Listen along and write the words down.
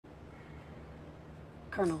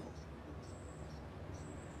Colonel.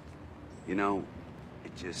 You know,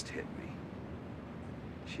 it just hit me.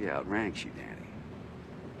 She outranks you, Danny.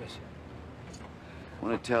 Yes, sir. I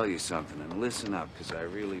want to tell you something, and listen up, because I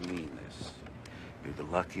really mean this. You're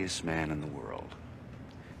the luckiest man in the world.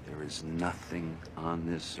 There is nothing on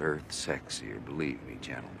this earth sexier, believe me,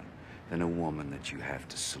 gentlemen, than a woman that you have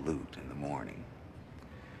to salute in the morning.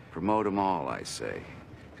 Promote them all, I say,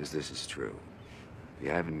 because this is true. If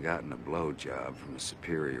you haven't gotten a blowjob from a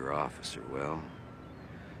superior officer, well,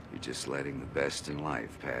 you're just letting the best in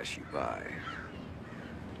life pass you by.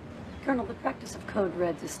 Colonel, the practice of code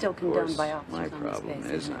reds is still condoned by officers my on this problem base,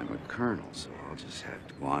 is isn't it? I'm a colonel, so I'll just have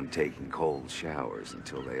to go on taking cold showers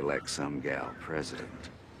until they elect some gal president.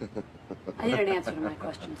 I need an answer to my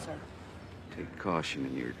question, sir. Take caution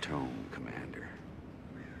in your tone, Commander.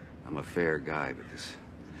 I'm a fair guy, but this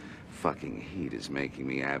fucking heat is making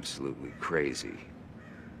me absolutely crazy.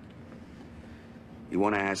 You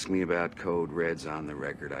want to ask me about code reds on the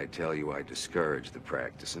record, I tell you I discourage the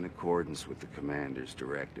practice in accordance with the commander's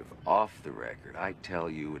directive. Off the record, I tell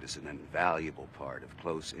you it is an invaluable part of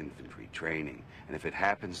close infantry training, and if it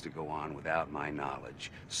happens to go on without my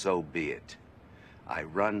knowledge, so be it. I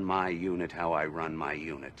run my unit how I run my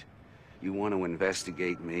unit. You want to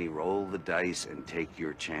investigate me, roll the dice and take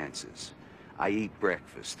your chances. I eat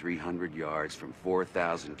breakfast 300 yards from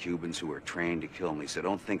 4,000 Cubans who are trained to kill me, so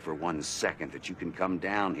don't think for 1 second that you can come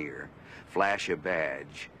down here, flash a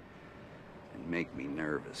badge, and make me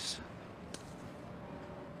nervous.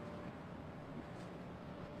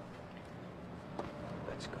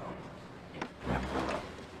 Let's go.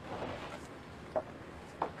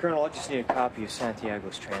 Colonel, I just need a copy of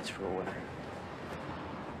Santiago's transfer order.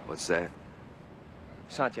 What's that?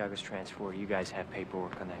 Santiago's transfer order. You guys have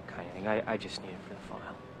paperwork on that kind of thing. I just need it for the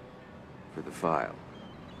file. For the file?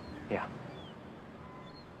 Yeah.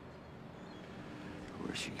 Of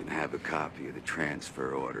course, you can have a copy of the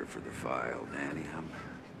transfer order for the file, Danny. I'm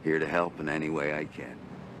here to help in any way I can.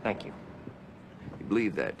 Thank you. You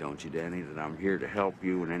believe that, don't you, Danny? That I'm here to help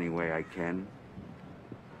you in any way I can?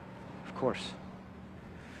 Of course.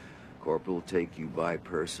 Corporal will take you by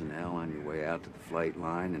personnel on your way out to the flight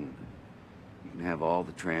line, and you can have all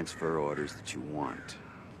the transfer orders that you want.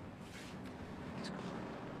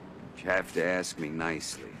 But you have to ask me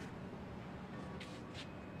nicely.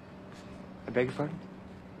 I beg your pardon?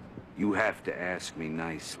 You have to ask me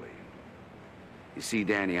nicely. You see,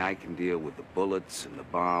 Danny, I can deal with the bullets and the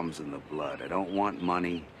bombs and the blood. I don't want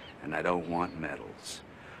money, and I don't want medals.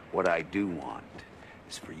 What I do want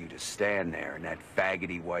is for you to stand there in that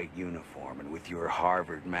faggoty white uniform and with your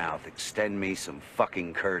Harvard mouth extend me some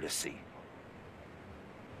fucking courtesy.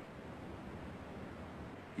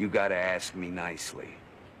 You gotta ask me nicely.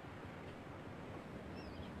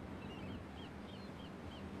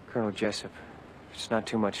 Colonel Jessup, if it's not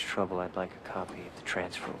too much trouble, I'd like a copy of the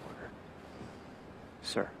transfer order.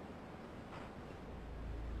 Sir.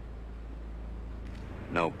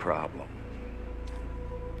 No problem.